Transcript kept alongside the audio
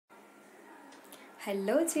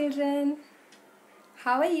Hello, children.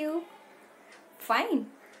 How are you? Fine.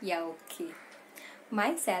 Yeah, okay.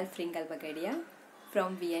 Myself, Rinkal Bagadiya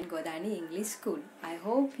from V.N.Godhani English School. I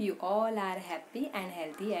hope you all are happy and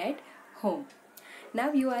healthy at home.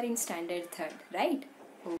 Now you are in standard third, right?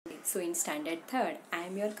 Okay. So in standard third, I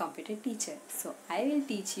am your computer teacher. So I will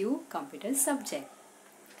teach you computer subject.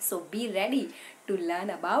 So be ready to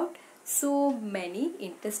learn about so many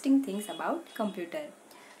interesting things about computer.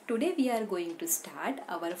 Today we are going to start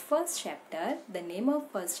our first chapter. The name of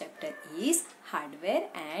first chapter is hardware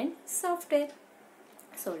and software.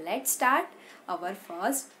 So let's start our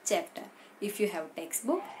first chapter. If you have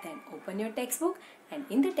textbook, then open your textbook, and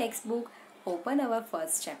in the textbook open our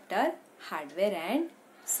first chapter, hardware and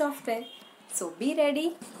software. So be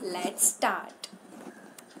ready. Let's start.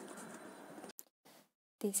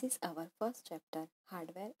 This is our first chapter,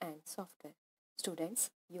 hardware and software. Students,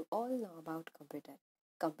 you all know about computer.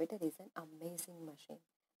 Computer is an amazing machine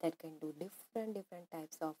that can do different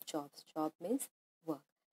types of jobs. Job means work.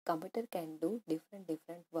 Computer can do different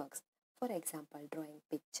works. For example, drawing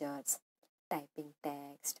pictures, typing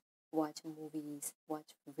text, watch movies,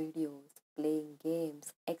 watch videos, playing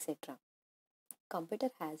games, etc.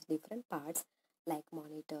 Computer has different parts like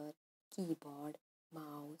monitor, keyboard,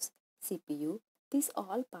 mouse, CPU. These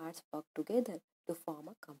all parts work together to form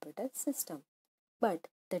a computer system. But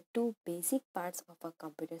the two basic parts of a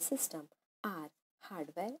computer system are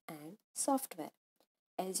hardware and software.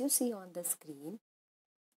 As you see on the screen,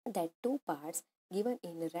 that two parts given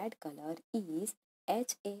in red color is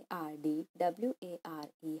HARDWARE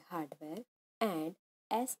hardware and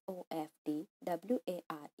SOFTWARE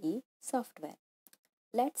software.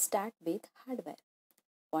 Let's start with hardware.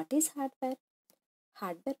 What is hardware?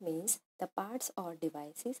 Hardware means the parts or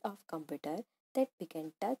devices of computer that we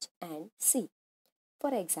can touch and see.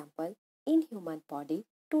 For example, in human body,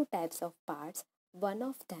 two types of parts. One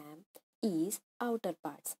of them is outer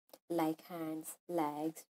parts like hands,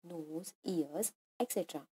 legs, nose, ears,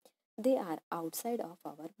 etc. They are outside of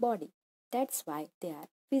our body. That's why they are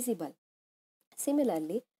visible.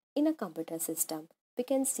 Similarly, in a computer system, we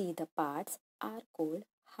can see the parts are called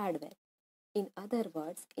hardware. In other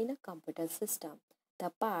words, in a computer system, the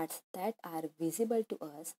parts that are visible to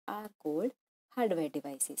us are called hardware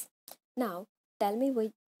devices. Now, tell me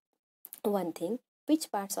one thing,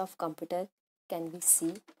 which parts of computer can we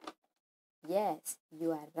see? Yes, you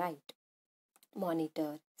are right.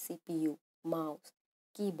 Monitor, CPU, mouse,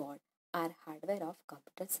 keyboard are hardware of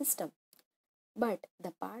computer system. But the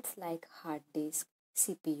parts like hard disk,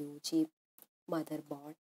 CPU, chip,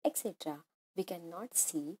 motherboard, etc. we cannot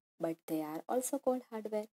see, but they are also called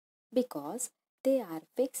hardware because they are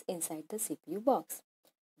fixed inside the CPU box.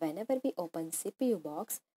 Whenever we open CPU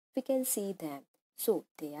box, we can see them. So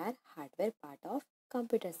they are hardware part of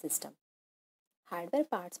computer system. Hardware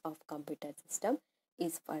parts of computer system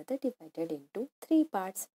is further divided into three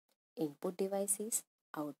parts: input devices,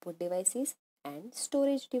 output devices, and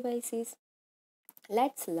storage devices.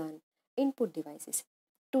 Let's learn input devices.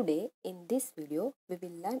 Today in this video we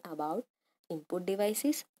will learn about input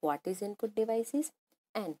devices, what is input devices,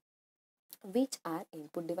 and which are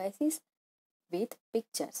input devices with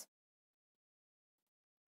pictures.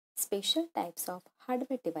 Special types of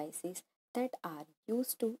hardware devices that are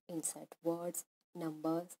used to insert words,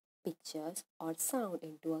 numbers, pictures or sound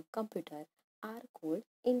into a computer are called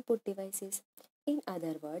input devices. In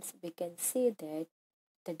other words, we can say that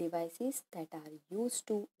the devices that are used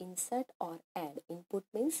to insert or add, input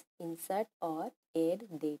means insert or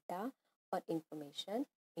add data or information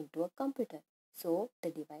into a computer. So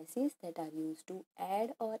the devices that are used to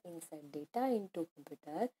add or insert data into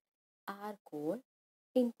computer are called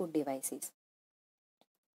input devices.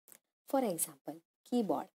 For example,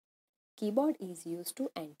 keyboard. Keyboard is used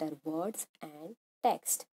to enter words and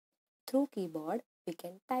text. Through keyboard, we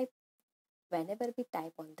can type. Whenever we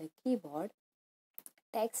type on the keyboard,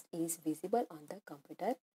 text is visible on the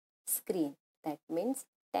computer screen. That means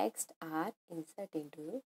text are inserted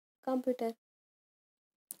into computer.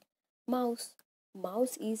 Mouse.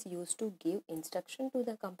 Mouse is used to give instruction to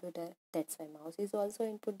the computer. That's why mouse is also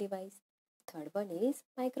input device. Third one is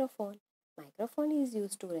microphone. Microphone is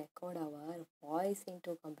used to record our voice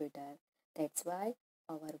into computer. That's why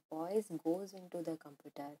our voice goes into the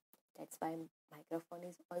computer. That's why microphone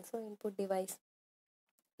is also input device.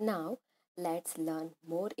 Now let's learn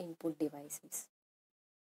more input devices.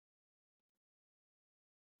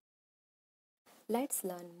 Let's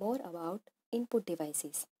learn more about input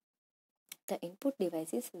devices. The input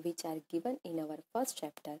devices which are given in our first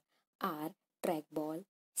chapter are trackball,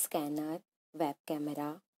 scanner, web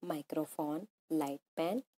camera, microphone, light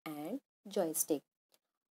pen and joystick.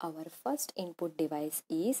 Our first input device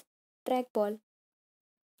is trackball.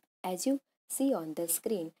 As you see on the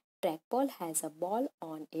screen, trackball has a ball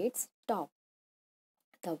on its top.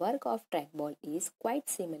 The work of trackball is quite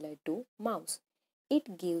similar to mouse.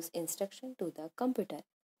 It gives instruction to the computer.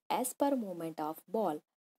 As per movement of ball,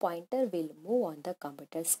 pointer will move on the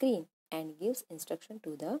computer screen and gives instruction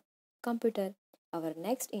to the computer. Our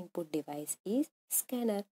next input device is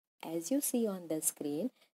scanner. As you see on the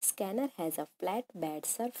screen, scanner has a flat bed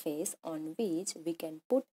surface on which we can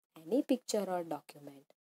put any picture or document,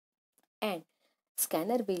 and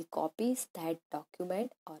scanner will copies that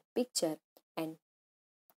document or picture and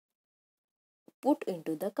put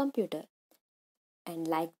into the computer. And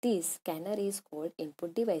like this, scanner is called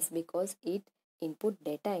input device because it input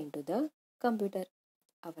data into the computer.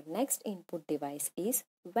 Our next input device is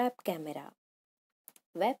web camera.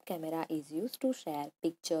 Web camera is used to share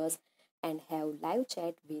pictures and have live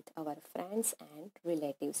chat with our friends and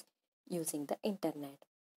relatives using the internet.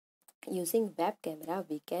 Using web camera,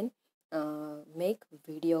 we can make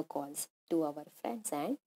video calls to our friends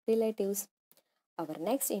and relatives. Our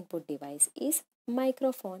next input device is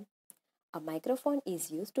microphone. A microphone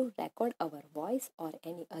is used to record our voice or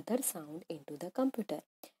any other sound into the computer.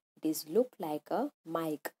 It is look like a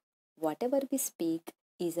mic. Whatever we speak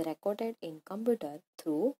is recorded in computer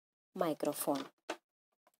through microphone.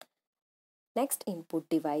 Next input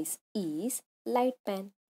device is light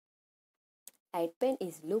pen. Light pen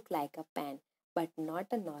is look like a pen but not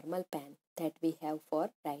a normal pen that we have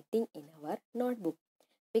for writing in our notebook.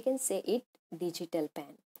 We can say it digital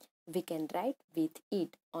pen. We can write with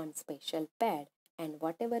it on special pad, and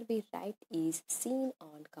whatever we write is seen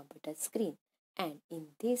on computer screen, and in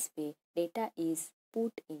this way data is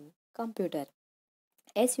put in computer.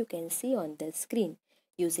 As you can see on the screen,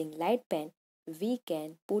 using light pen we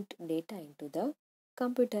can put data into the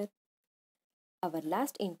computer. Our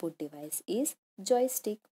last input device is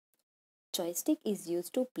joystick. Joystick is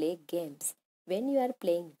used to play games. When you are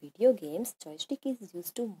playing video games, joystick is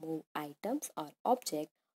used to move items or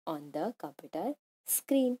objects on the computer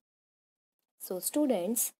screen. So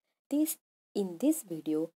students, this in this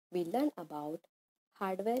video we learn about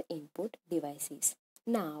hardware input devices.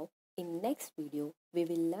 Now in next video we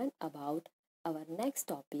will learn about our next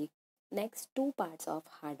topic, next two parts of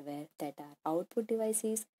hardware, that are output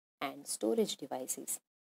devices and storage devices.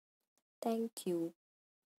 Thank you.